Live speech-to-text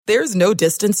There's no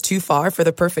distance too far for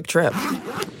the perfect trip.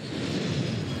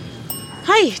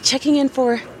 Hi, checking in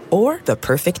for... Or the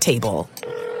perfect table.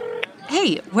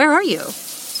 Hey, where are you?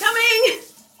 Coming!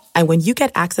 And when you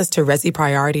get access to Resi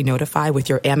Priority Notify with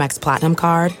your Amex Platinum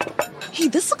card... Hey,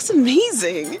 this looks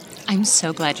amazing. I'm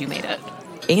so glad you made it.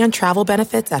 And travel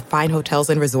benefits at fine hotels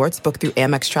and resorts booked through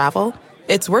Amex Travel,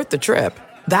 it's worth the trip.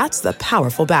 That's the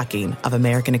powerful backing of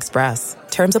American Express.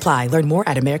 Terms apply. Learn more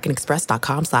at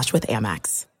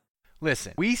americanexpress.com/withAmex.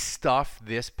 Listen, we stuff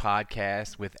this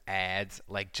podcast with ads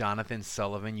like Jonathan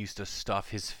Sullivan used to stuff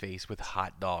his face with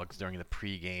hot dogs during the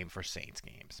pregame for Saints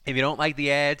games. If you don't like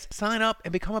the ads, sign up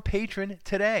and become a patron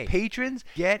today. Patrons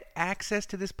get access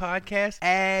to this podcast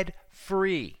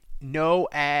ad-free. No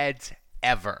ads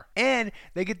ever. And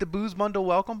they get the Booze Bundle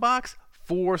welcome box,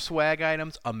 4 swag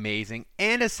items, amazing,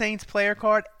 and a Saints player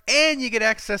card, and you get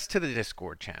access to the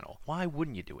Discord channel. Why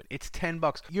wouldn't you do it? It's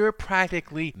 $10. You're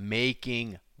practically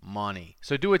making money.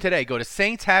 So do it today. Go to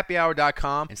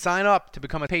saintshappyhour.com and sign up to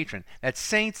become a patron. That's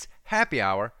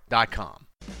saintshappyhour.com.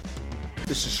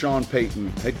 This is Sean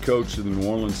Payton, head coach of the New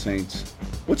Orleans Saints.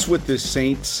 What's with this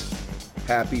Saints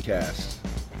Happy Cast?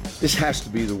 This has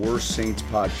to be the worst Saints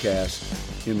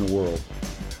podcast in the world.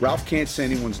 Ralph can't say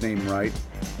anyone's name right.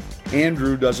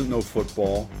 Andrew doesn't know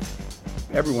football.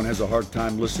 Everyone has a hard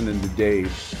time listening to Dave.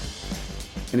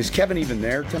 And is Kevin even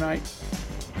there tonight?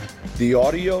 The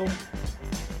audio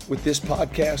with this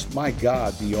podcast, my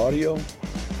God, the audio,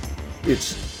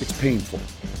 it's painful.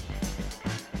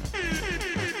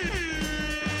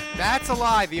 That's a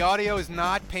lie. The audio is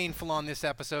not painful on this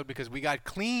episode because we got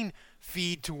clean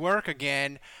feed to work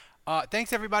again.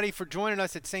 Thanks, everybody, for joining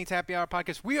us at Saints Happy Hour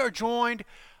Podcast. We are joined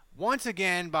once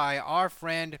again by our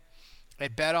friend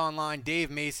at Bet Online,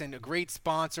 Dave Mason, a great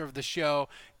sponsor of the show.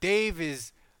 Dave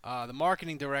is the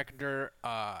marketing director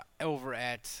over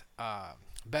at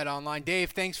Bet Online. Dave,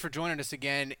 thanks for joining us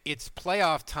again. It's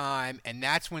playoff time, and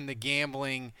that's when the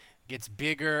gambling gets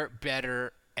bigger,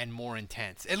 better, and more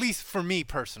intense, at least for me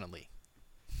personally.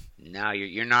 No,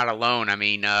 you're not alone. I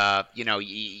mean, the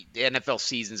NFL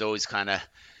season's always kind of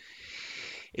 –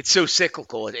 it's so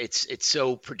cyclical. It's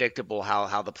so predictable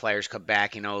how the players come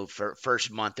back. For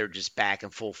first month they're just back in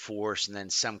full force, and then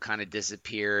some kind of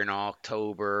disappear in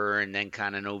October, and then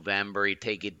kind of November you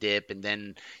take a dip, and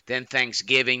then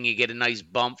Thanksgiving you get a nice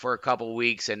bump for a couple of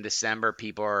weeks, and December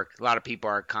a lot of people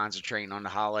are concentrating on the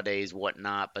holidays,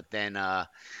 whatnot. But then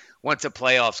once the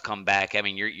playoffs come back, I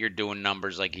mean, you're doing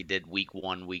numbers like you did week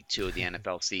 1, week 2 of the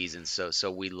NFL season. So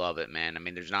we love it, man. I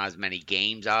mean, there's not as many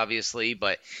games, obviously,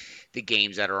 but the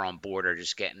games that are on board are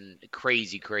just getting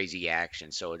crazy action.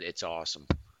 So it's awesome.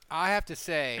 I have to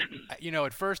say,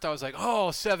 at first I was like,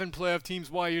 7 playoff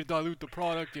teams, why you dilute the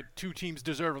product? 2 teams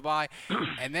deserve a bye.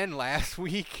 And then last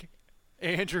week,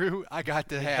 Andrew, I got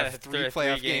to have 3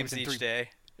 playoff games in each day.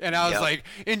 And I was like,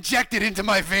 inject it into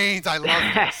my veins. I love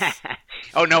this.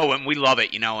 Oh, no, and we love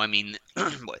it. I mean,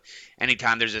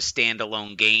 anytime there's a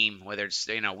standalone game, whether it's,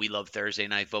 we love Thursday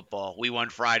night football. We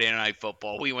won Friday night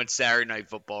football. We won Saturday night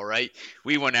football, right?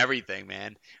 We won everything,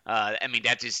 man. I mean,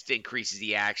 that just increases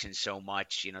the action so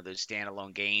much, those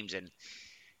standalone games. And,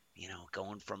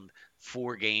 going from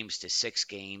 4 games to 6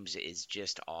 games is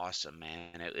just awesome,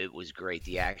 man. It was great.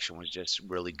 The action was just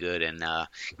really good, and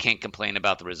can't complain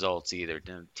about the results either.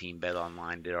 Team Bet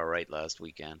Online did all right last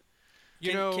weekend.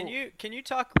 Can you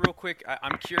talk real quick?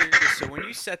 I'm curious. So when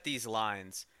you set these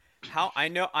lines, how I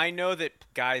know that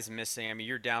guys missing. I mean,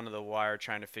 you're down to the wire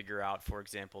trying to figure out. For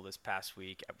example, this past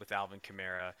week with Alvin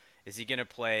Kamara, is he going to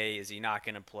play? Is he not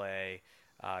going to play?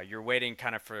 You're waiting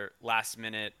kind of for last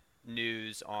minute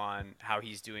news on how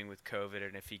he's doing with COVID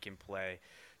and if he can play.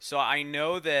 So I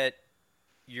know that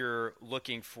you're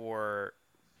looking for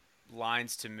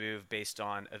lines to move based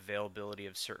on availability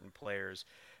of certain players.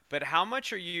 But how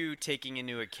much are you taking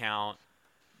into account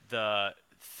the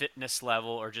fitness level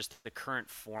or just the current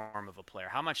form of a player?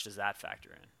 How much does that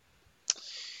factor in?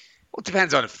 Well, it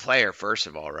depends on the player, first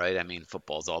of all, right? I mean,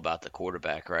 football's all about the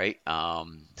quarterback, right?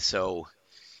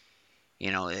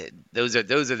 Those are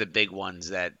the big ones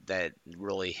that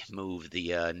really move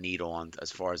the needle on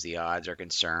as far as the odds are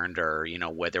concerned, or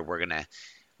whether we're gonna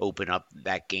open up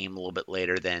that game a little bit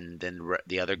later than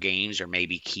the other games, or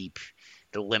maybe keep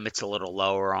the limits a little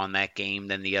lower on that game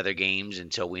than the other games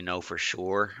until we know for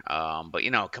sure. But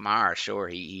Kamara, sure,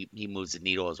 he moves the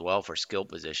needle as well for skill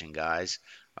position guys.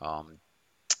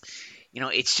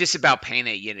 It's just about paying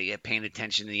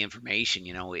attention to the information.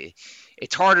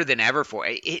 It's harder than ever for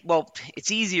it. Well, it's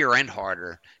easier and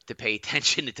harder to pay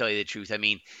attention, to tell you the truth. I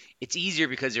mean, it's easier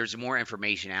because there's more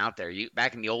information out there. You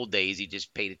back in the old days, you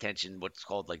just paid attention what's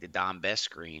called like the Don Best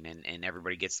screen, and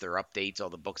everybody gets their updates.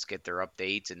 All the books get their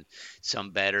updates, and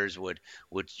some bettors would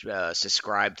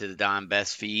subscribe to the Don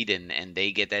Best feed, and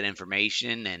they get that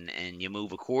information, and you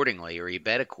move accordingly or you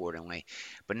bet accordingly.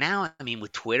 But now, I mean,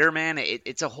 with Twitter, man,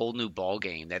 it's a whole new ball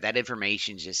game. That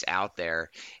information's just out there,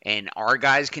 and our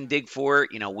guys can dig for it.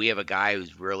 We have a guy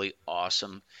who's really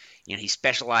awesome. He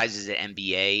specializes at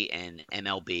NBA and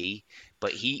MLB,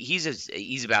 but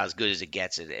he's about as good as it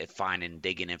gets at finding,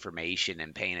 digging information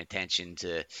and paying attention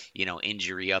to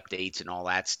injury updates and all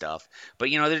that stuff. But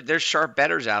there's sharp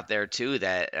bettors out there too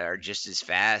that are just as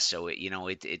fast. So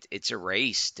it's a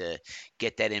race to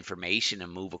get that information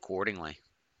and move accordingly.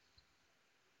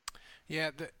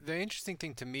 Yeah, the interesting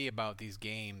thing to me about these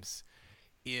games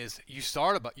is you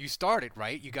started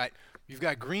right. You've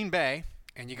got Green Bay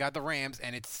and you got the Rams,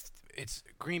 and it's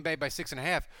Green Bay by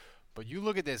 6.5. But you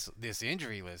look at this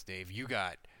injury list, Dave. You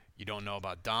don't know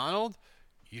about Donald.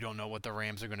 You don't know what the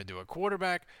Rams are going to do at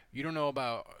quarterback. You don't know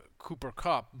about Cooper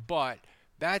Kupp. But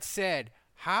that said,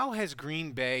 how has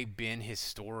Green Bay been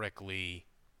historically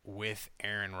with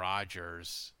Aaron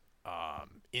Rodgers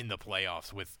in the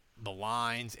playoffs, with the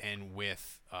lines and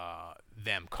with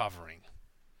them covering?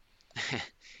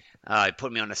 It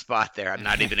put me on the spot there. I'm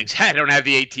not even I don't have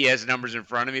the ATS numbers in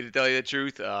front of me to tell you the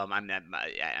truth.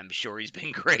 I'm sure he's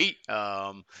been great,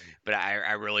 but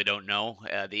I really don't know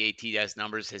the ATS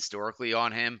numbers historically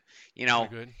on him. Pretty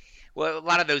good. Well, a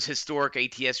lot of those historic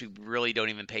ATS we really don't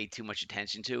even pay too much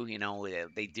attention to.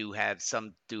 They do have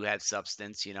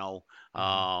substance.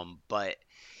 But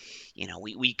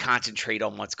we concentrate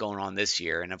on what's going on this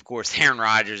year. And of course, Aaron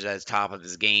Rodgers is top of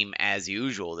his game as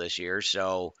usual this year.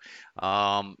 So,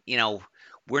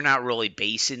 we're not really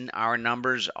basing our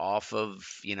numbers off of,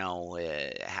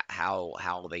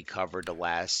 how they covered the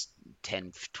last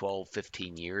 10, 12,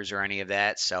 15 years or any of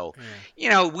that. So,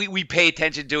 we pay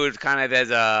attention to it kind of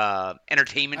as a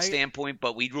entertainment standpoint,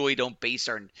 but we really don't base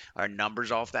our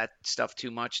numbers off that stuff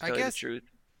too much, to tell you the truth.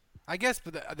 I guess,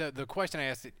 but the question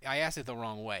I asked it the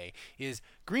wrong way. Is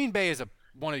Green Bay is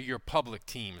one of your public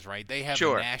teams, right? They have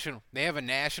a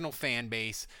national fan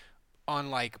base,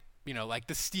 unlike like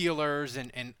the Steelers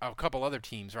and a couple other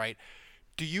teams, right?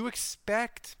 Do you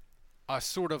expect a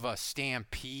sort of a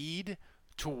stampede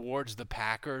towards the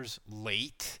Packers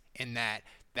late, in that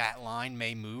line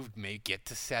may get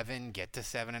to 7, get to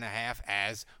 7.5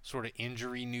 as sort of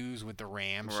injury news with the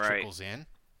Rams trickles in?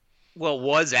 Well,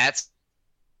 was that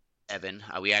 7?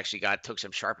 We actually took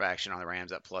some sharp action on the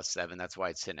Rams at +7. That's why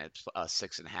it's sitting at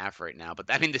 6.5 right now. But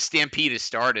I mean, the stampede has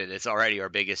started. It's already our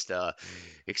biggest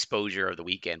exposure of the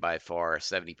weekend by far.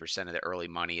 70% of the early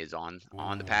money is on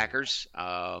the Packers.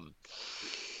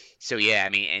 So yeah, I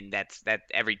mean, and that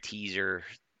every teaser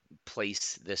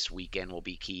place this weekend will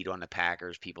be keyed on the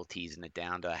Packers. People teasing it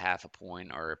down to 0.5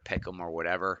 point or pick 'em or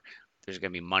whatever. There's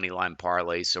going to be money line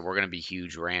parlays, so we're going to be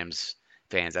huge Rams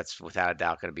fans. That's without a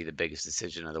doubt going to be the biggest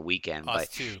decision of the weekend. Us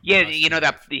but too. yeah,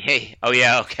 hey, oh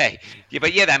yeah, okay, yeah,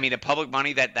 but yeah, I mean the public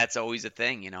money that's always a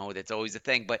thing. That's always a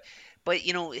thing. But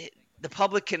the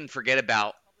public can forget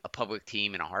about a public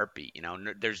team in a heartbeat.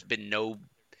 There's been no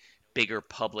bigger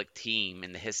public team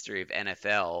in the history of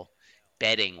NFL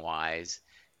betting wise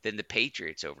than the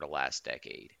Patriots over the last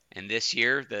decade. And this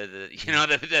year,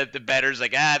 the bettors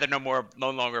like they're no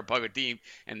longer a public team,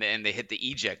 and they hit the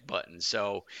eject button.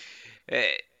 So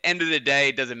end of the day,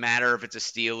 it doesn't matter if it's the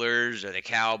Steelers or the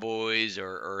Cowboys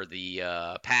or the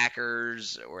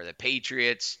Packers or the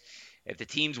Patriots. If the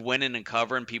team's winning and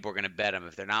covering, people are going to bet them.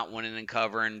 If they're not winning and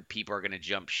covering, people are going to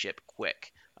jump ship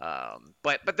quick.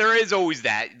 But there is always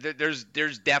that.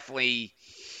 There's definitely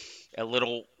a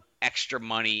little extra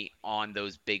money on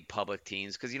those big public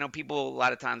teams because people a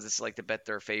lot of times just like to bet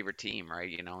their favorite team, right?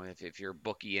 If you're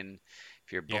bookie in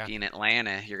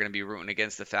Atlanta, you're going to be rooting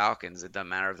against the Falcons. It doesn't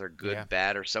matter if they're good,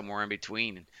 bad, or somewhere in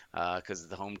between, because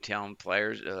the hometown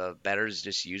players, bettors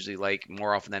just usually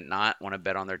more often than not want to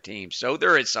bet on their team. So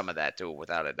there is some of that to it,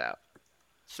 without a doubt.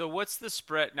 So what's the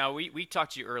spread? Now, we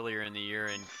talked to you earlier in the year,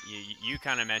 and you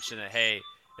kind of mentioned that, hey,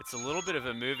 it's a little bit of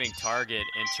a moving target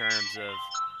in terms of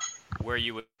where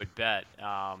you would bet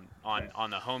on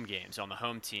the home games, on the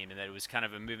home team, and that it was kind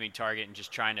of a moving target and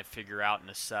just trying to figure out and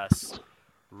assess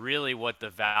really what the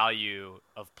value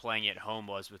of playing at home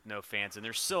was with no fans. And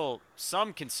there's still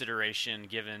some consideration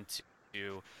given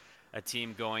to a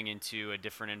team going into a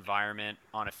different environment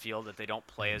on a field that they don't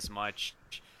play as much,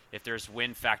 if there's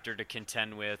wind factor to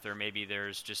contend with, or maybe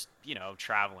there's just,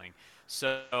 traveling.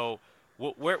 So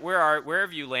Where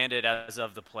have you landed as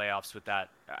of the playoffs with that?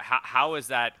 How is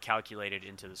that calculated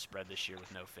into the spread this year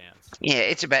with no fans? Yeah,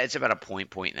 it's about a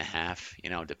point and a half,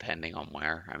 depending on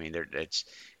where. I mean, it's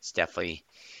definitely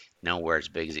nowhere as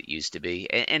big as it used to be.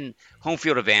 And home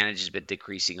field advantage has been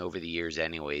decreasing over the years,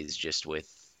 anyways, just with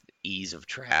ease of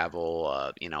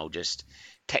travel, just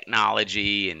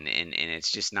technology, and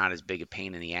it's just not as big a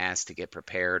pain in the ass to get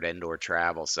prepared indoor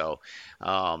travel. So,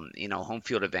 home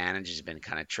field advantage has been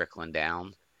kind of trickling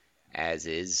down as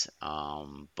is.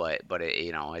 But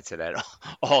it's at an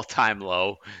all time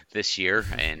low this year,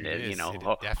 and It is. It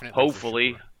definitely for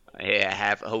hopefully. sure.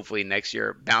 Yeah, hopefully next year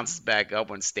it bounces back up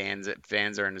when fans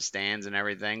are in the stands and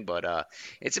everything. But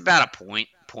it's about a point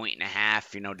and a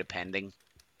half, depending.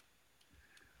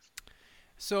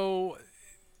 So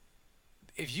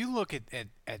if you look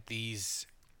at these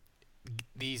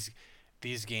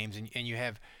these games and you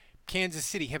have Kansas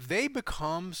City, have they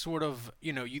become sort of,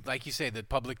 like you say, the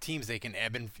public teams, they can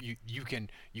ebb and you can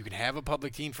have a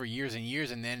public team for years and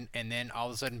years, and then all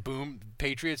of a sudden, boom,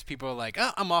 Patriots, people are like,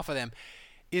 oh, I'm off of them.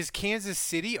 Is Kansas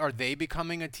City, are they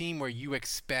becoming a team where you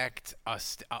expect a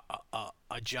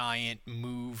giant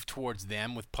move towards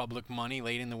them with public money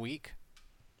late in the week?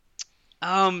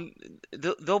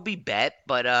 They'll be bet,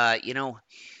 but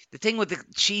the thing with the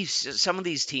Chiefs, some of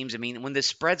these teams, I mean, when the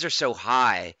spreads are so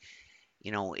high,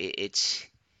 it's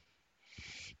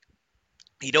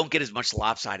you don't get as much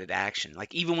lopsided action.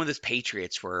 Like even when the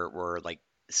Patriots were like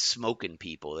smoking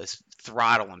people, this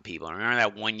throttling people. I remember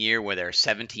that one year where they're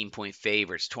 17-point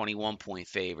favorites, 21-point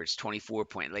favorites,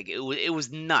 24-point. Like it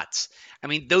was nuts. I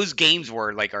mean, those games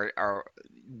were like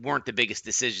weren't the biggest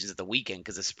decisions of the weekend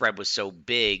because the spread was so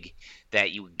big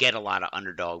that you would get a lot of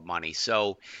underdog money.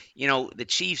 So, the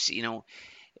Chiefs,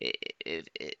 it,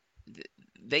 it,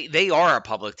 they are a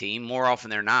public team more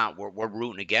often than not. We're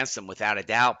rooting against them without a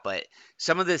doubt, but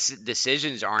some of the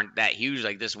decisions aren't that huge.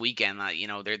 Like this weekend,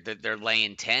 they're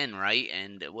laying 10, right?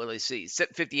 And what do they see?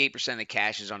 58% of the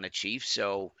cash is on the Chiefs,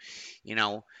 so you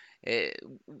know eh,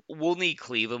 we'll need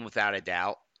Cleveland without a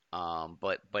doubt.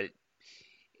 But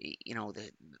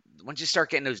once you start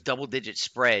getting those double digit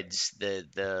spreads,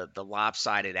 the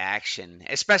lopsided action,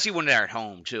 especially when they're at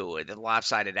home too, the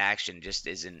lopsided action just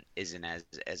isn't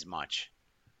as much.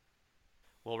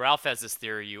 Well, Ralph has this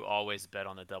theory: you always bet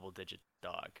on the double-digit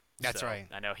dog. That's So right.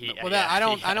 I know he. Well, Yeah,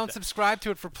 I don't subscribe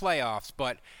to it for playoffs,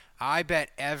 but I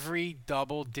bet every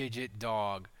double-digit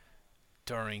dog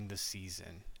during the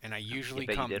season, and I You usually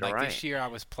bet you come did all like right. this year. I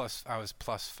was plus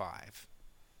 5.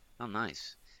 Oh,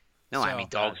 nice. No, I So mean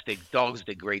dogs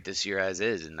did great this year as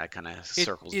is, and that kind of it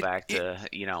circles it back it to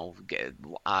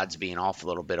odds being off a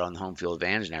little bit on the home field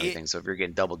advantage and it everything. So if you're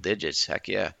getting double digits, heck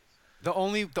yeah. the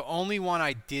only one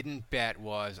I didn't bet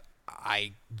was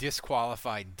I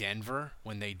disqualified Denver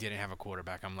when they didn't have a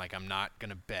quarterback. I'm like, I'm not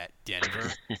gonna bet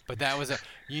Denver, but that was a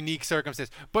unique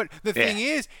circumstance. But the Yeah. thing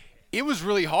is, it was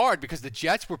really hard because the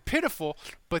Jets were pitiful,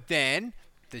 but then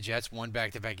the Jets won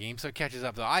back-to-back games, so it catches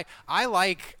up. Though I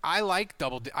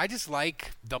just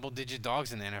like double-digit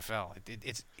dogs in the NFL.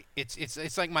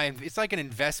 It's like it's like an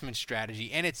investment strategy,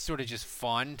 and it's sort of just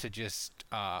fun to just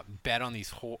bet on these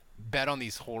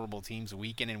horrible teams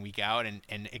week in and week out,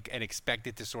 and expect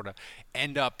it to sort of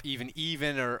end up even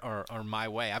or my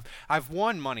way. I've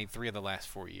won money 3 of the last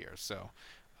 4 years, so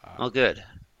Well, good.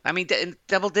 I mean,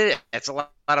 double digit. That's a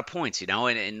lot of points,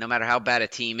 and no matter how bad a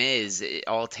team is,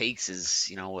 all it takes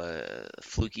is a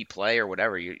fluky play or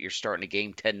whatever. You're starting a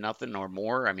game 10-0 or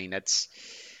more. I mean, that's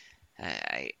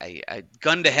I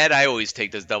gun to head. I always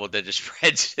take those double digit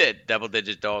spreads, double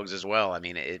digit dogs as well. I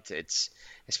mean, it's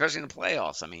especially in the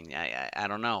playoffs. I mean, I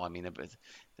don't know. I mean, the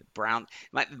Brown.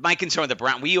 My concern with the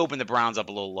Brown. We opened the Browns up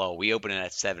a little low. We opened it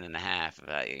at 7.5.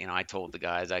 I told the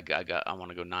guys I want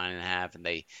to go 9.5, and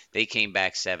they came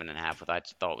back 7.5, which I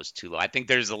thought was too low. I think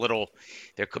there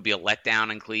could be a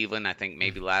letdown in Cleveland. I think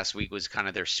maybe last week was kind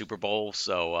of their Super Bowl.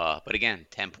 So, but again,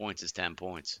 10 points is 10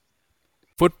 points.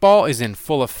 football is in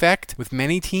full effect with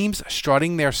many teams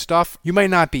strutting their stuff. You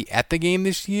might not be at the game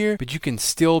this year, but you can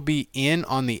still be in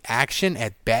on the action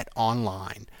at Bet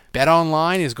Online. Bet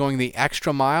Online is going the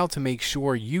extra mile to make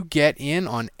sure you get in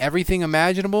on everything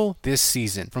imaginable this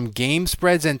season. From game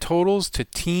spreads and totals to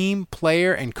team,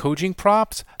 player, and coaching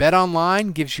props, Bet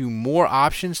Online gives you more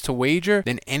options to wager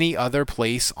than any other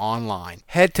place online.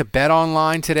 Head to Bet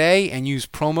Online today and use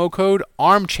promo code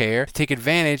ARMCHAIR to take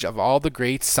advantage of all the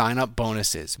great sign-up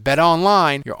bonuses. Bet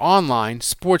Online, your online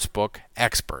sportsbook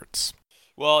experts.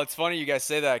 Well, it's funny you guys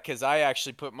say that because I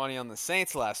actually put money on the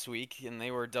Saints last week, and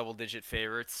they were double-digit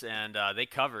favorites, and they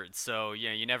covered. So,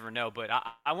 you never know. But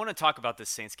I want to talk about this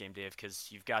Saints game, Dave, because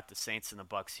you've got the Saints and the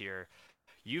Bucks here.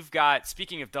 You've got,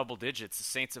 speaking of double digits, the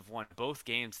Saints have won both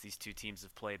games these two teams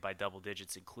have played by double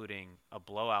digits, including a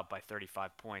blowout by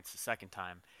 35 points the second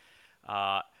time.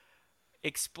 Uh,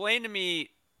 Explain to me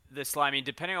this line. I mean,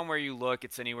 depending on where you look,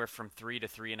 it's anywhere from 3 to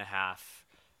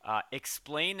 3.5.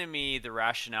 Explain to me the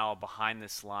rationale behind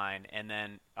this line, and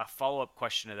then a follow-up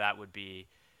question to that would be: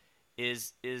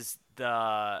 is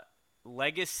the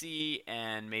legacy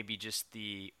and maybe just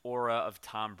the aura of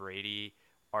Tom Brady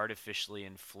artificially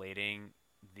inflating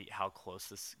the how close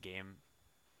this game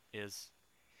is?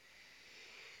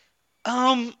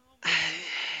 Um,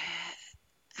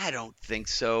 I don't think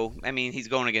so. I mean, he's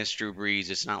going against Drew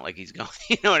Brees. It's not like he's going.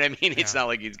 You know what I mean? It's Yeah. not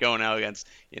like he's going out against.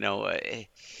 I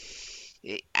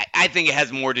think it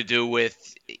has more to do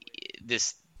with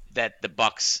this that the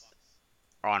Bucks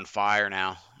are on fire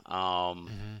now.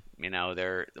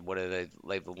 They're what are they?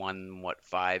 They've won what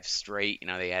 5 straight.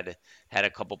 They had a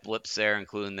couple blips there,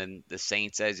 including the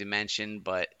Saints, as you mentioned,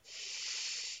 but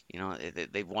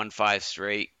they've won 5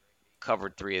 straight,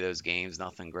 covered 3 of those games.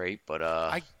 Nothing great, but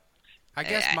I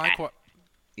guess my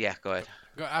yeah, go ahead.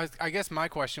 I guess my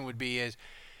question would be is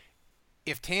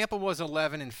if Tampa was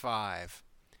 11-5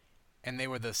 and they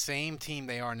were the same team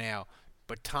they are now,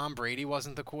 but Tom Brady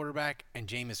wasn't the quarterback and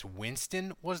Jameis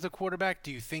Winston was the quarterback,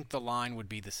 do you think the line would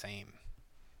be the same?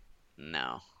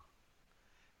 No,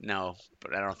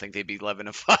 but I don't think they'd be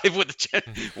 11-5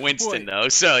 with Winston though.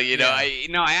 So yeah.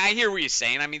 I hear what you're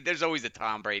saying. I mean, there's always the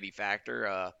Tom Brady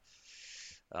factor.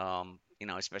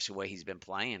 Especially the way he's been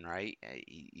playing, right?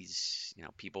 He's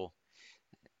people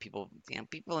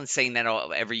and saying that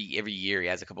every year he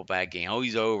has a couple bad games. Oh,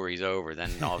 he's over.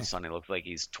 Then all of a sudden it looks like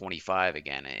he's 25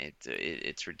 again.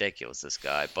 It's ridiculous, this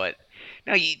guy. But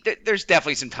no, there's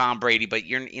definitely some Tom Brady, but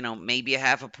you're maybe a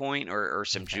half a point or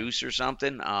some juice or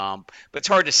something. But it's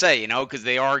hard to say, because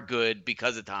they are good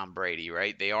because of Tom Brady,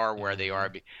 right? They are where they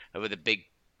are with a big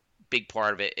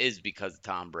part of it is because of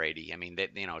Tom Brady. I mean,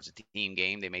 it's a team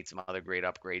game. They made some other great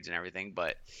upgrades and everything,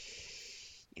 but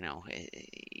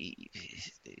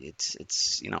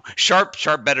it's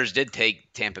sharp bettors did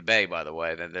take Tampa Bay, by the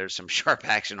way. There's some sharp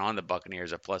action on the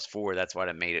Buccaneers at +4. That's why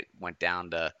it went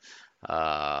down to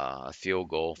a field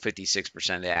goal.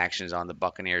 56% of the actions on the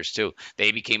Buccaneers too.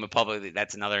 They became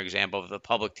that's another example of the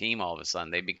public team. All of a sudden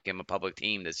they became a public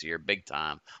team this year, big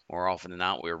time. More often than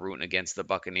not, we were rooting against the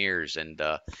Buccaneers, and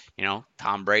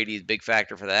Tom Brady is a big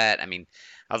factor for that. I mean,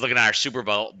 I was looking at our Super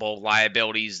Bowl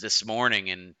liabilities this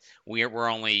morning, and we're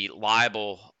only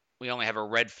liable. We only have a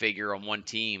red figure on one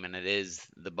team, and it is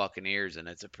the Buccaneers, and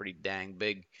it's a pretty dang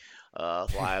big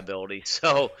liability.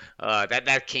 So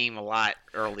that came a lot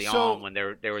early on when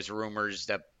there was rumors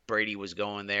that Brady was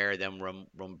going there. Then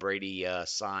when Brady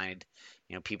signed,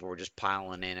 people were just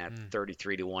piling in at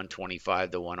 33-1,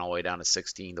 25-1, all the way down to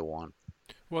 16-1.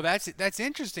 Well, that's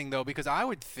interesting though, because I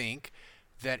would think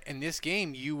that in this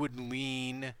game you would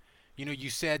lean. You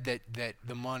said that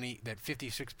the money, that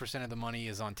 56% of the money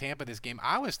is on Tampa this game.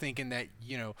 I was thinking that,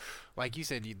 like you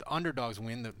said, the underdogs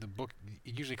win. The book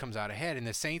it usually comes out ahead, and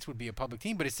the Saints would be a public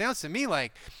team. But it sounds to me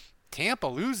like Tampa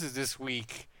loses this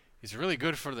week. It's really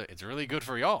good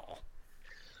for y'all.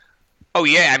 Oh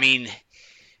yeah, I mean,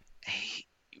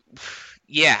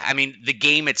 the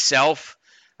game itself,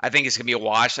 I think it's gonna be a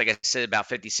wash. Like I said, about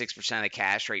 56% of the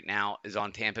cash right now is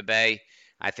on Tampa Bay.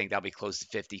 I think that'll be close to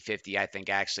 50-50. I think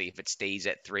actually if it stays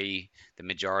at 3, the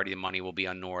majority of the money will be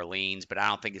on New Orleans, but I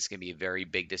don't think it's going to be a very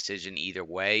big decision either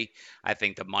way. I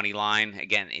think the money line,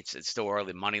 again, it's still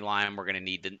early money line. We're going to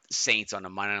need the Saints on the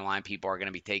money line. People are going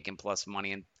to be taking plus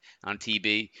money on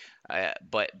TB.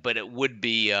 But it would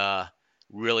be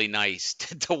really nice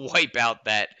to wipe out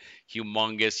that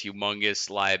humongous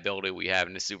liability we have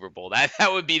in the Super Bowl.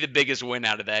 That would be the biggest win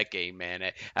out of that game, man.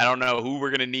 I don't know who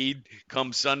we're gonna need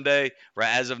come Sunday.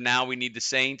 As of now, we need the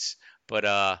Saints, but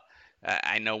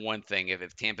I know one thing: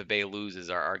 if Tampa Bay loses,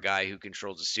 our guy who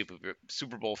controls the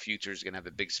Super Bowl future is gonna have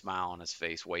a big smile on his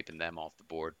face, wiping them off the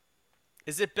board.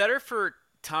 Is it better for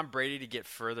Tom Brady to get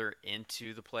further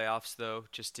into the playoffs though,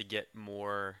 just to get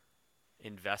more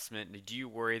investment? Do you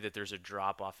worry that there's a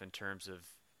drop off in terms of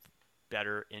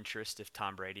better interest if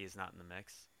Tom Brady is not in the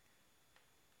mix?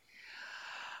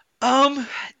 I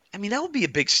mean, that would be a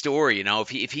big story,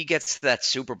 if he gets to that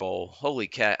Super Bowl. Holy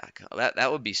cat,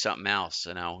 that would be something else,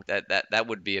 That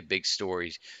would be a big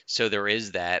story. So there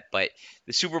is that, but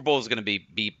the Super Bowl is going to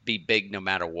be big no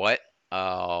matter what. The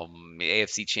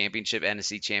AFC Championship,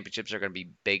 NFC Championships are going to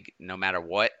be big no matter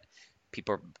what.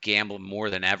 People are gambling more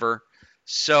than ever.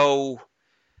 So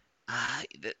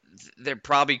there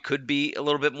probably could be a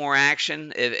little bit more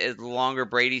action if the longer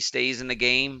Brady stays in the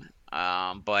game.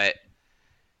 But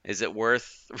Is it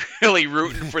worth really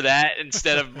rooting for that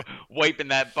instead of wiping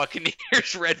that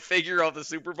Buccaneers red figure off the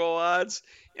Super Bowl odds?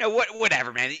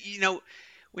 Whatever, man.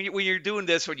 When you're doing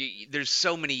this, there's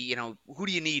so many, who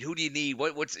do you need? Who do you need?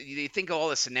 What's you think of all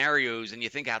the scenarios and you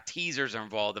think how teasers are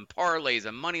involved and parlays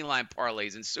and money line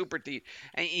parlays and super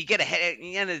and you get ahead.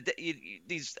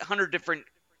 These 100 different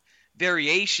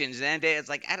variations, and it's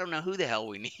like I don't know who the hell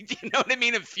we need. You know what I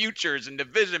mean? And futures and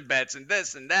division bets and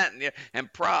this and that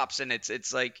and props, and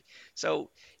it's like so.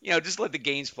 Just let the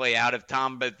games play out. If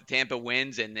Tampa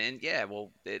wins, and then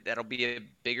that'll be a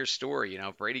bigger story.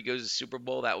 If Brady goes to the Super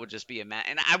Bowl, that would just be and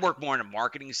I work more on the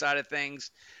marketing side of things,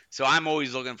 so I'm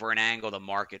always looking for an angle to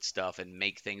market stuff and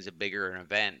make things a bigger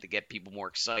event to get people more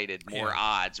excited, more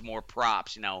odds, more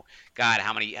props. God,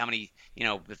 how many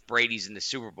if Brady's in the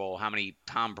Super Bowl, how many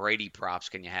Tom Brady props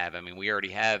can you have? I mean, we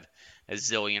already have a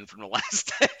zillion from the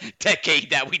last decade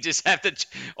that we just have to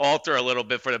alter a little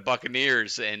bit for the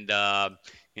Buccaneers, and we'll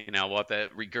have to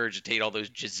regurgitate all those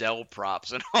Giselle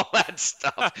props and all that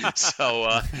stuff.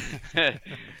 So, I'm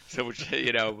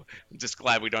just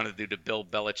glad we don't have to do the Bill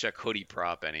Belichick hoodie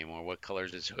prop anymore. What color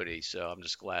is his hoodie? So I'm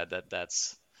just glad that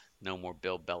that's no more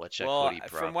Bill Belichick hoodie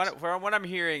props. From what I'm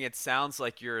hearing, it sounds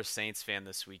like you're a Saints fan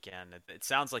this weekend. It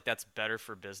sounds like that's better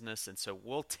for business, and so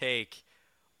we'll take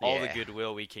all the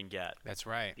goodwill we can get. That's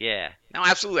right. Yeah. No,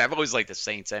 absolutely. I've always liked the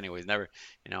Saints anyways. Never,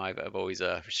 I've always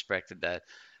respected that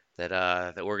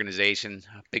the organization.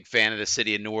 Big fan of the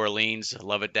city of New Orleans. I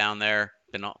love it down there.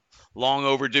 Been long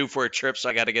overdue for a trip, so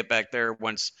I got to get back there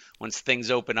once things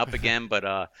open up again. But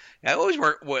I always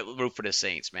root for the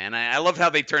Saints, man. I love how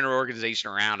they turned their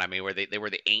organization around. I mean, where they were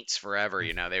the Aints forever.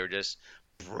 They were just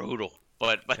brutal.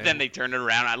 But then they turned it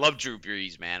around. I love Drew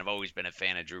Brees, man. I've always been a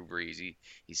fan of Drew Brees.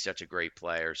 He's such a great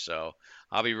player. So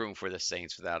I'll be rooting for the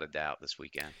Saints without a doubt this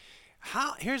weekend.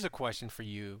 Here's a question for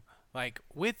you. Like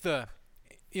with the,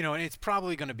 and it's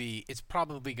probably going to be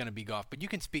golf, but you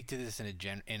can speak to this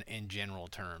in general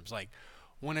terms. Like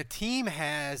when a team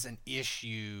has an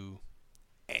issue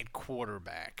at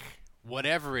quarterback,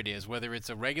 whatever it is, whether it's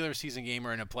a regular season game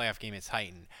or in a playoff game, it's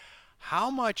heightened.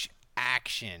 How much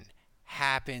action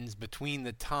happens between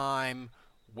the time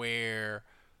where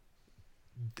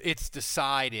it's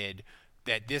decided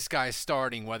that this guy's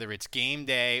starting, whether it's game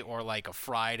day or like a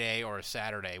Friday or a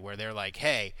Saturday, where they're like,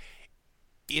 hey,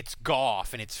 it's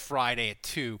golf and it's Friday at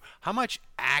 2. How much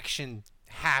action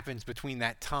happens between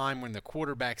that time when the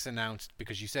quarterback's announced,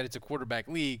 because you said it's a quarterback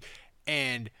league,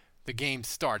 and the game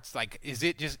starts? Like, is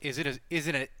it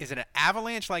an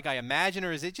avalanche like I imagine,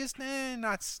 or is it just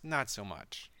not so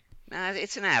much?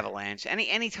 It's an avalanche.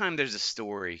 Anytime there's a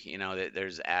story, that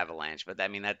there's avalanche. But I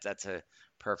mean, that's a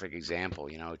perfect example.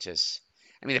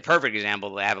 The perfect example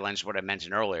of the avalanche, what I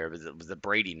mentioned earlier, was the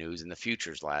Brady news and the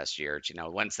futures last year.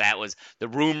 Once that was the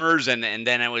rumors, and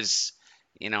then it was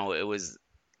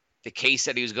the case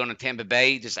that he was going to Tampa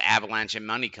Bay, just avalanche and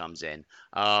money comes in.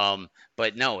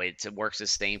 But no, it works the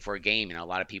same for a game. A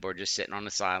lot of people are just sitting on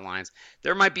the sidelines.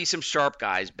 There might be some sharp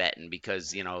guys betting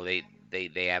because,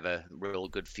 they have a real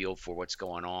good feel for what's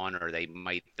going on, or they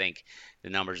might think the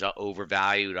numbers are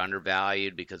overvalued,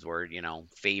 undervalued because we're,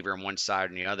 favoring one side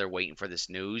or the other, waiting for this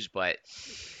news. But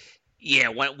yeah,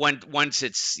 once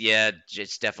it's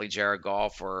definitely Jared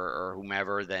Goff or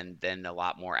whomever, then a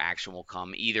lot more action will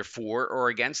come either for or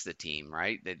against the team,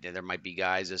 right? There might be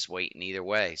guys just waiting either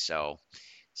way. So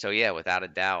yeah, without a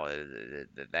doubt,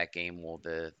 that game will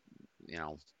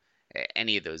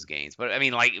any of those games. But I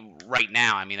mean, like right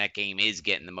now, that game is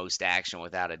getting the most action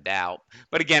without a doubt.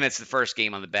 But again, it's the first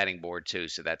game on the betting board too,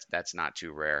 so that's not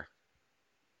too rare.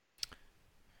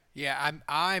 Yeah,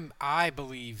 I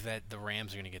believe that the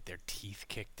Rams are going to get their teeth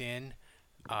kicked in.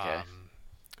 Okay.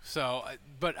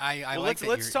 But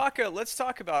let's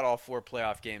talk about all 4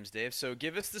 playoff games, Dave. So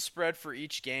give us the spread for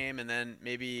each game, and then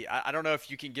maybe I don't know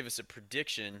if you can give us a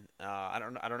prediction. I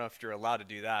don't know if you're allowed to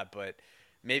do that, but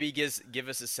maybe give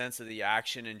us a sense of the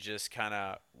action and just kind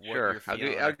of what you're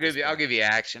feeling. I'll give you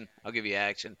action. Okay,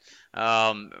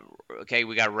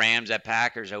 we got Rams at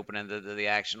Packers opening the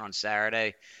action on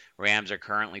Saturday. Rams are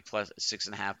currently plus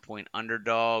 6.5 point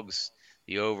underdogs.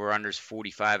 The over/under is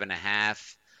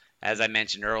 45.5. As I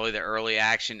mentioned earlier, the early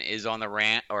action is on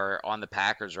the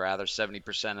Packers rather.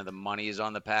 70% of the money is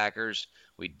on the Packers.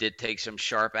 We did take some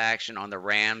sharp action on the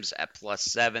Rams at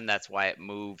 +7. That's why it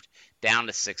moved down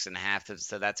to 6.5.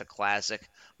 So that's a classic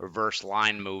reverse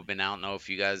line movement. I don't know if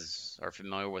you guys are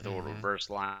familiar with what reverse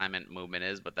alignment movement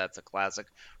is, but that's a classic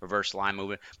reverse line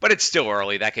movement. But it's still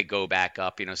early. That could go back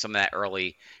up. Some of that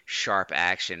early sharp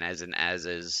action, as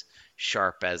is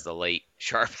sharp as the late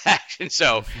sharp action.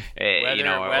 So,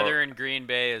 weather in Green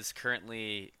Bay is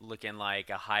currently looking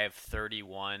like a high of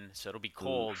 31, so it'll be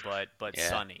cold, but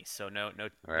sunny. So no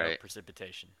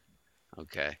precipitation.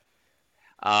 Okay.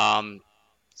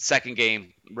 Second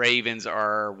game, Ravens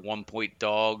are 1-point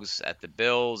dogs at the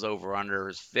Bills. Over under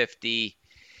is 50.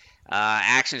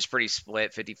 Action is pretty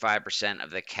split. 55%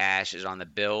 of the cash is on the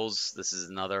Bills. This is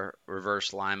another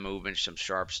reverse line movement. Some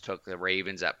sharps took the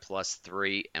Ravens at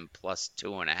 +3 and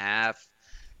 +2.5.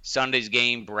 Sunday's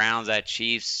game, Browns at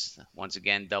Chiefs. Once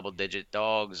again, double-digit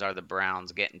dogs are the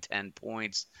Browns, getting 10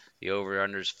 points. The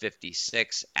over-under is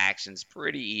 56. Action's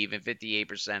pretty even.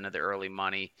 58% of the early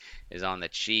money is on the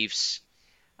Chiefs.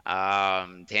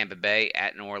 Tampa Bay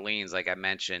at New Orleans, like I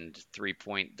mentioned,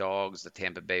 3-point dogs. The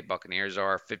Tampa Bay Buccaneers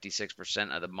are.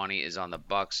 56% of the money is on the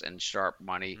Bucks, and sharp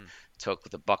money took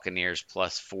the Buccaneers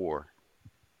 +4.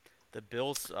 The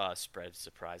Bills spread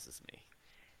surprises me.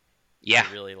 Yeah,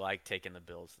 I really like taking the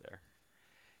Bills there.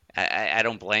 I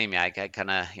don't blame you. I kind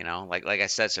of, like I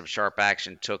said, some sharp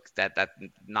action took that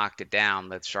knocked it down.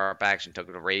 That sharp action took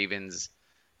the Ravens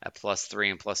at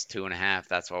 +3 and +2.5.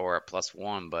 That's why we're at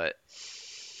 +1. But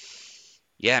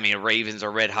yeah, I mean, Ravens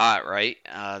are red hot, right?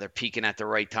 They're peaking at the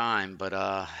right time. But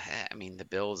I mean, the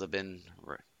Bills have been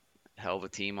a hell of a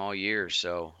team all year.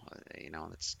 So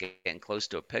it's getting close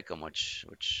to a pick'em,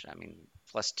 which I mean,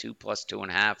 +2,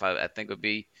 +2.5, I think would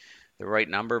be the right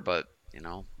number. But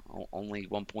only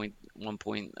 1 point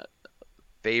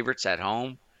favorites at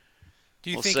home. Do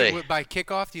you think by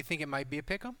kickoff? Do you think it might be a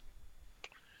pick'em?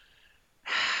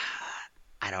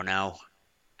 I don't know.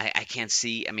 I can't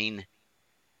see. I mean,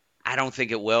 I don't think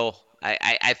it will.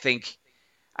 I think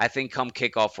come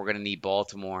kickoff we're going to need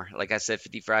Baltimore. Like I said,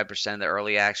 55% of the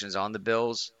early action is on the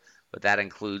Bills, but that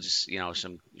includes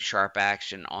some sharp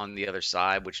action on the other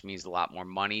side, which means a lot more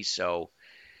money. So,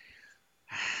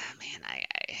 man,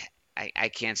 I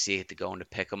can't see it to go into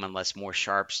pick'em unless more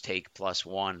sharps take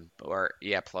 +1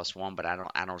 +1. But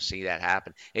I don't see that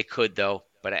happen. It could though,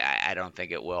 but I don't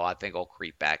think it will. I think it'll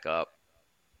creep back up.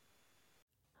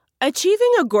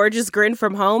 Achieving a gorgeous grin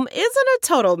from home isn't a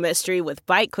total mystery with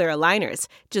Bite Clear aligners.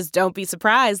 Just don't be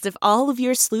surprised if all of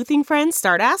your sleuthing friends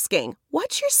start asking,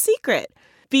 "What's your secret?"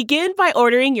 Begin by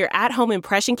ordering your at-home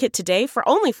impression kit today for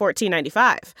only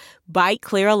 $14.95. Bite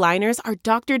Clear aligners are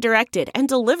doctor-directed and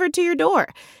delivered to your door.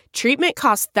 Treatment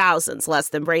costs thousands less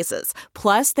than braces.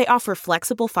 Plus, they offer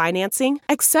flexible financing,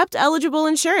 accept eligible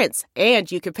insurance,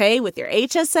 and you can pay with your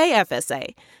HSA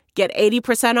FSA. Get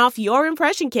 80% off your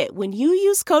impression kit when you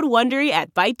use code WONDERY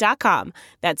at Byte.com.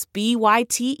 That's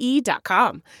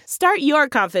BYTE.com. Start your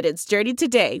confidence journey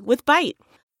today with Byte.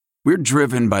 We're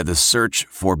driven by the search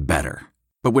for better.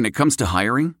 But when it comes to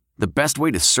hiring, the best way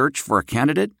to search for a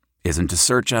candidate isn't to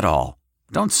search at all.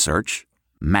 Don't search.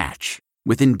 Match.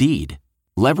 With Indeed.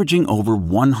 Leveraging over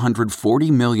 140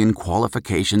 million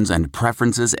qualifications and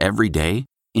preferences every day,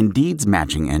 Indeed's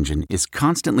matching engine is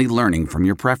constantly learning from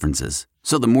your preferences.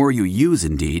 So the more you use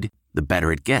Indeed, the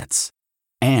better it gets.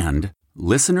 And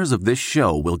listeners of this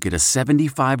show will get a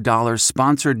 $75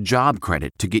 sponsored job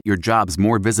credit to get your jobs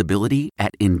more visibility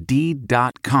at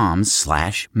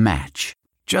Indeed.com/match.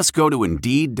 Just go to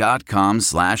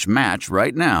Indeed.com/match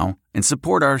right now and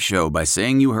support our show by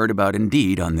saying you heard about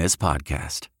Indeed on this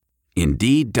podcast.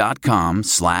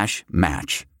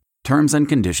 Indeed.com/match. Terms and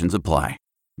conditions apply.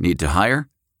 Need to hire?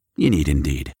 You need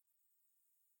Indeed.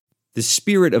 The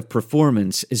spirit of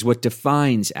performance is what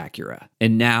defines Acura,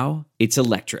 and now it's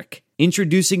electric.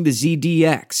 Introducing the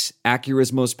ZDX,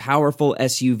 Acura's most powerful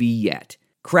SUV yet.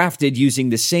 Crafted using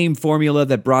the same formula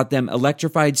that brought them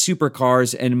electrified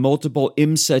supercars and multiple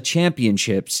IMSA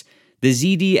championships, the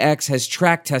ZDX has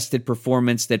track-tested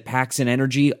performance that packs an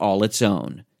energy all its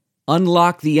own.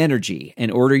 Unlock the energy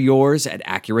and order yours at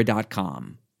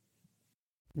Acura.com.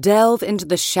 Delve into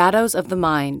the shadows of the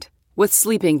mind with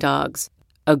Sleeping Dogs,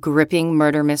 a gripping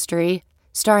murder mystery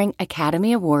starring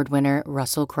Academy Award winner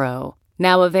Russell Crowe.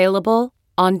 Now available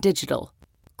on digital.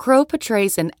 Crowe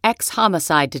portrays an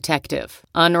ex-homicide detective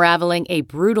unraveling a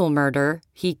brutal murder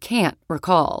he can't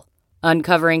recall.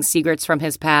 Uncovering secrets from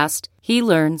his past, he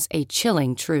learns a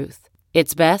chilling truth.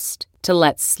 It's best to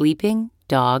let sleeping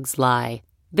dogs lie.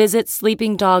 Visit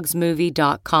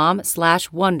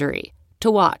sleepingdogsmovie.com/Wondery to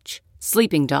watch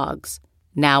Sleeping Dogs,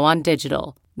 now on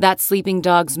digital. That's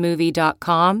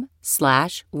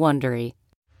sleepingdogsmovie.com/Wondery.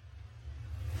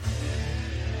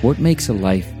 What makes a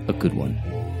life a good one?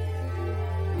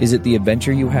 Is it the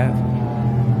adventure you have?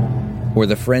 Or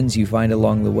the friends you find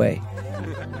along the way?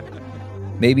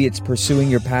 Maybe it's pursuing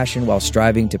your passion while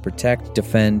striving to protect,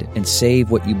 defend, and save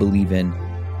what you believe in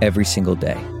every single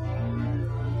day.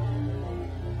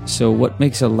 So what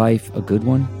makes a life a good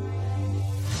one?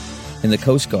 In the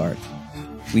Coast Guard,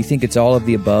 we think it's all of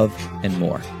the above and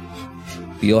more.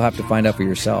 But you'll have to find out for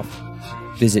yourself.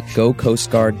 Visit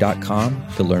gocoastguard.com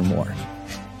to learn more.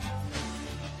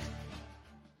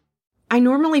 I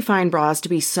normally find bras to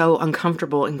be so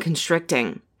uncomfortable and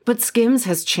constricting, but Skims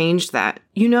has changed that.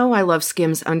 You know I love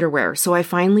Skims underwear, so I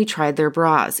finally tried their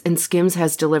bras, and Skims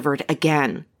has delivered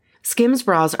again. Skims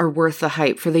bras are worth the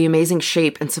hype for the amazing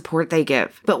shape and support they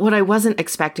give, but what I wasn't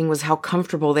expecting was how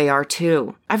comfortable they are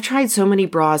too. I've tried so many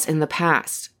bras in the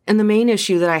past, and the main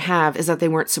issue that I have is that they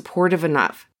weren't supportive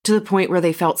enough, to the point where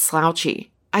they felt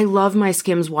slouchy. I love my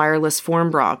Skims wireless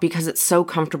form bra because it's so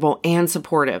comfortable and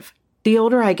supportive. The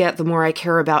older I get, the more I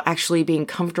care about actually being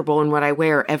comfortable in what I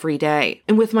wear every day.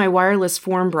 And with my wireless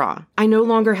form bra, I no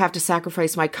longer have to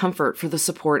sacrifice my comfort for the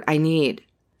support I need.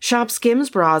 Shop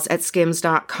Skims bras at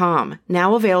skims.com,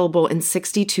 now available in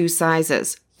 62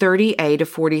 sizes, 30A to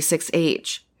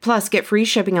 46H. Plus, get free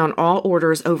shipping on all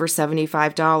orders over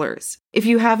 $75. If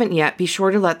you haven't yet, be sure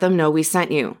to let them know we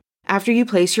sent you. After you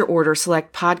place your order,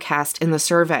 select podcast in the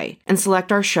survey and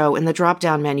select our show in the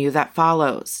drop-down menu that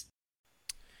follows.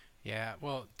 Yeah,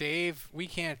 well, Dave, we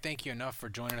can't thank you enough for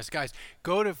joining us, guys.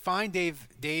 Go to find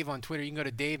Dave on Twitter. You can go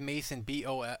to Dave Mason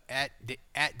BOL at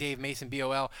Dave Mason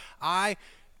BOL.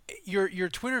 Your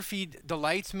Twitter feed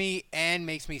delights me and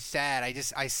makes me sad.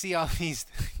 I see all these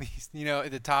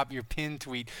at the top, your pin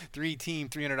tweet, 3-team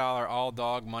 $300 all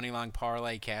dog moneyline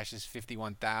parlay cashes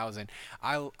 51,000.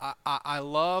 I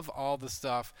love all the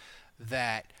stuff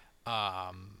that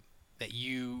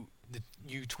you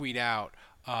tweet out.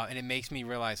 And it makes me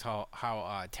realize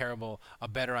how terrible a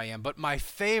bettor I am. But my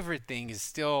favorite thing is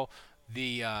still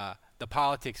the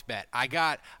politics bet.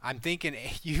 I'm thinking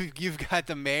you've got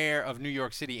the mayor of New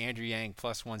York City, Andrew Yang,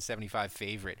 plus 175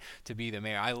 favorite to be the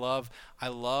mayor. I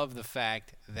love the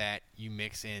fact that you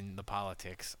mix in the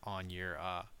politics on your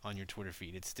Twitter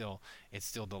feed. It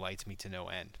still delights me to no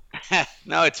end.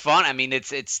 No, it's fun. I mean,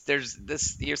 there's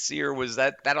this year was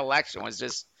that election was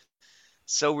just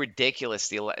so ridiculous,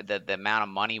 the amount of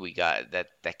money we got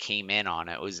that came in on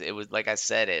it. It was like I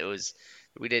said,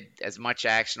 we did as much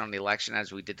action on the election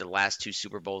as we did the last two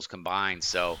Super Bowls combined.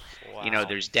 So, wow.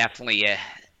 There's definitely a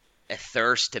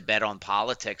thirst to bet on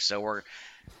politics. So we're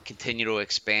continue to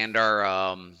expand our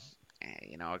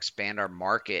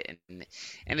market,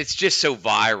 and it's just so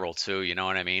viral too. You know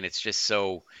what I mean? It's just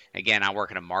so. Again, I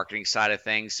work in the marketing side of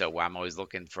things, so I'm always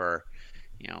looking for,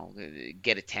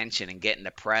 get attention and get in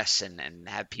the press and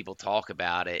have people talk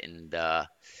about it, and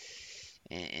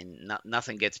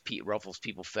nothing ruffles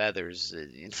people's feathers.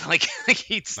 It's like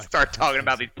he'd start talking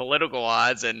about these political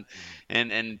odds and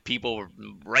people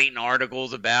writing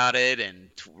articles about it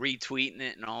and retweeting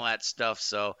it and all that stuff.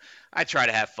 So I try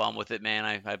to have fun with it,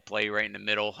 man. I play right in the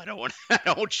middle. I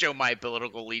don't show my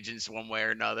political allegiance one way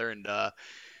or another, and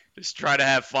just try to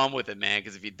have fun with it, man.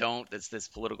 Because if you don't, this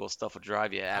political stuff will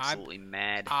drive you absolutely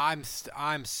mad. I'm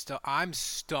stunned. I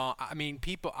mean,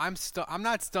 I'm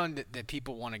not stunned that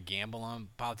people want to gamble on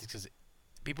politics, because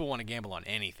people want to gamble on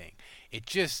anything. It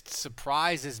just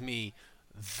surprises me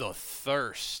the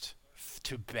thirst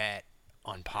to bet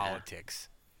on politics.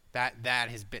 Yeah. That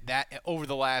has been over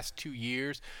the last 2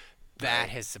 years. That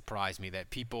has surprised me, that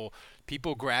people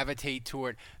gravitate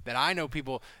toward. That I know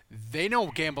people, they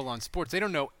don't gamble on sports. They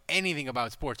don't know anything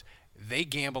about sports. They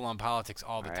gamble on politics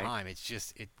all the time. It's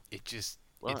just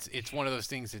it's one of those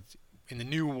things that's in the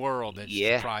new world that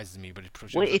surprises me. But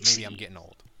maybe I'm getting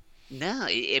old. No,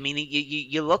 I mean,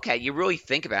 you look at, you really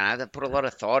think about it. I put a lot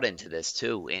of thought into this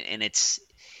too, and it's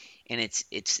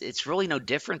really no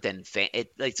different than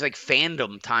it's like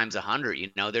fandom times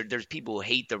 100. There's people who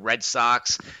hate the Red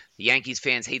Sox. The Yankees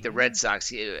fans hate the Red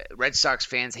Sox. Red Sox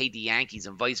fans hate the Yankees,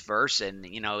 and vice versa. And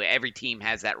every team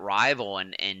has that rival,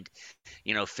 and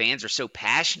fans are so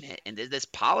passionate. And this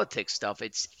politics stuff,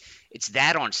 it's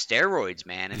that on steroids,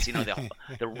 man. It's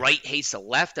the right hates the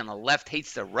left, and the left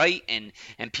hates the right,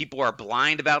 and people are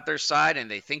blind about their side, and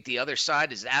they think the other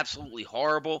side is absolutely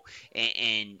horrible.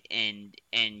 And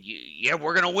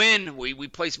we're gonna win. We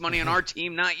place money on our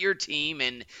team, not your team,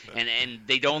 and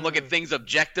they don't look at things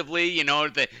objectively.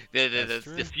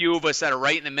 The few of us that are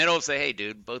right in the middle say, hey,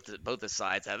 dude, both the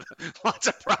sides have lots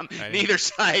of problems. Neither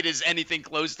side is anything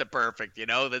close to perfect.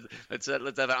 Let's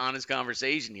have an honest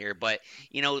conversation here. But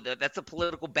that's a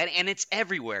political bet, and it's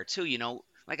everywhere too.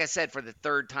 Like I said, for the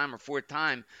third time or fourth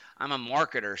time, I'm a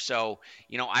marketer, so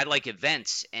I like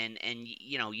events, and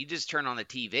you just turn on the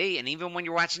TV, and even when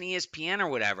you're watching ESPN or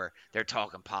whatever, they're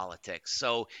talking politics.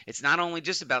 So it's not only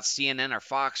just about CNN or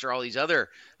Fox or all these other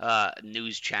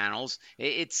news channels.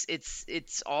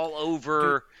 It's all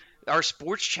over our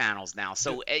sports channels now.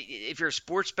 So if you're a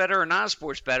sports bettor or not a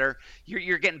sports bettor,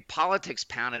 you're getting politics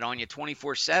pounded on you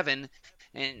 24/7.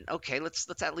 And okay, let's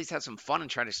at least have some fun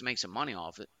and try to make some money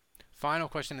off it. Final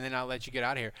question, and then I'll let you get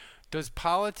out of here. Does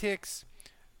politics,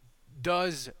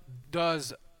 do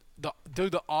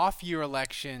the off-year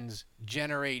elections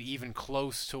generate even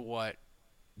close to what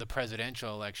the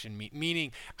presidential election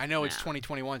meaning? I know it's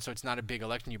 2021, so it's not a big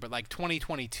election year, but like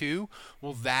 2022,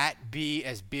 will that be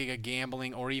as big a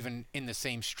gambling or even in the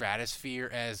same stratosphere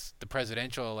as the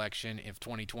presidential election if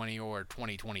 2020 or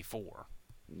 2024?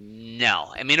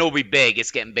 No, I mean it'll be big.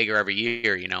 It's getting bigger every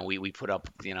year. We put up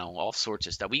all sorts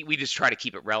of stuff. We just try to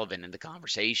keep it relevant in the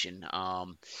conversation.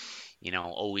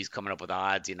 Always coming up with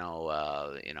odds.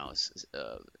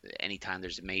 Anytime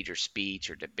there's a major speech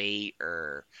or debate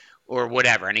or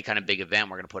whatever, any kind of big event,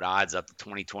 we're going to put odds up. The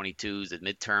 2022s, the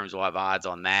midterms, we'll have odds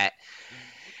on that.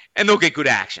 And they'll get good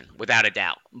action, without a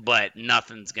doubt. But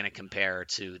nothing's going to compare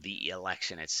to the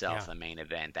election itself, the main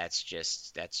event. That's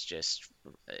just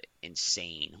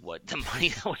insane what the money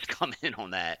that was coming in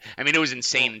on that. I mean, it was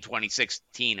insane in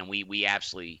 2016, and we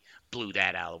absolutely blew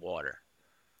that out of the water.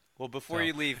 Well, before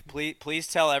you leave, please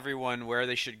tell everyone where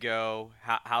they should go,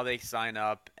 how they sign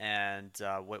up, and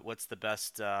what's the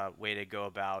best way to go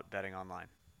about betting online.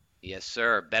 Yes,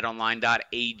 sir.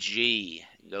 BetOnline.ag.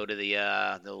 Go to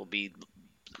there'll be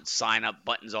sign up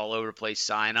buttons all over the place.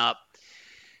 Sign up.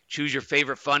 Choose your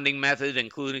favorite funding method,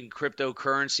 including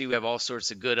cryptocurrency. We have all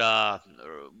sorts of good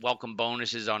welcome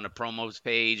bonuses on the promos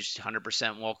page.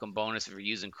 100% welcome bonus if you're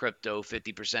using crypto.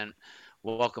 50%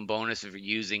 welcome bonus if you're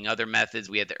using other methods.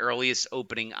 We had the earliest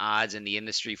opening odds in the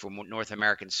industry for North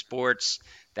American sports.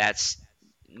 That's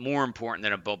more important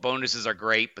than a bonuses are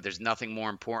great, but there's nothing more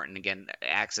important. Again,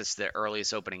 access to the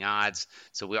earliest opening odds.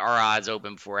 So our odds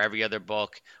open for every other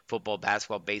book: football,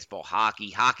 basketball, baseball, hockey.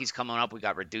 Hockey's coming up. We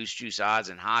got reduced juice odds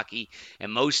in hockey,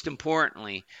 and most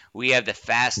importantly, we have the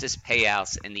fastest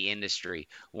payouts in the industry.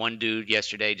 One dude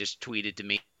yesterday just tweeted to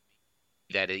me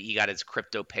that he got his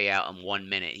crypto payout in 1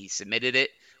 minute. He submitted it.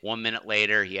 1 minute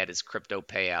later, he had his crypto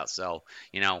payout. So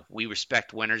we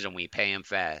respect winners and we pay them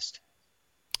fast.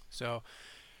 So,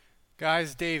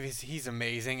 guys, Dave, he's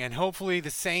amazing, and hopefully the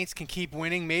Saints can keep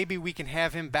winning. Maybe we can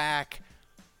have him back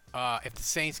if the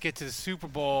Saints get to the Super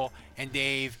Bowl, and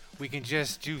Dave, we can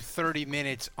just do 30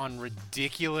 minutes on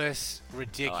ridiculous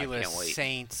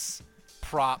Saints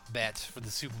prop bets for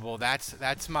the Super Bowl.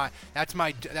 That's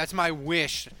my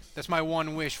wish. That's my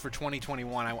one wish for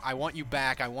 2021. I want you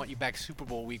back. I want you back Super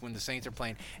Bowl week when the Saints are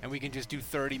playing, and we can just do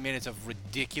 30 minutes of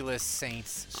ridiculous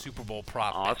Saints Super Bowl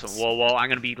prop bets. Awesome. Well, I'm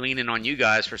going to be leaning on you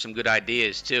guys for some good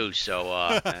ideas too.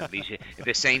 So if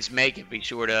the Saints make it, be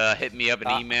sure to hit me up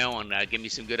an email and give me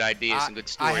some good ideas, some good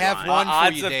storylines. I have one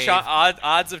for you, Dave.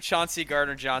 Odds of Chauncey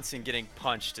Gardner-Johnson getting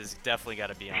punched has definitely got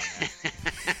to be on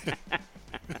there.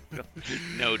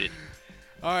 Noted.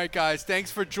 All right, guys.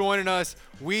 Thanks for joining us.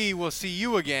 We will see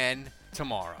you again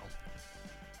tomorrow.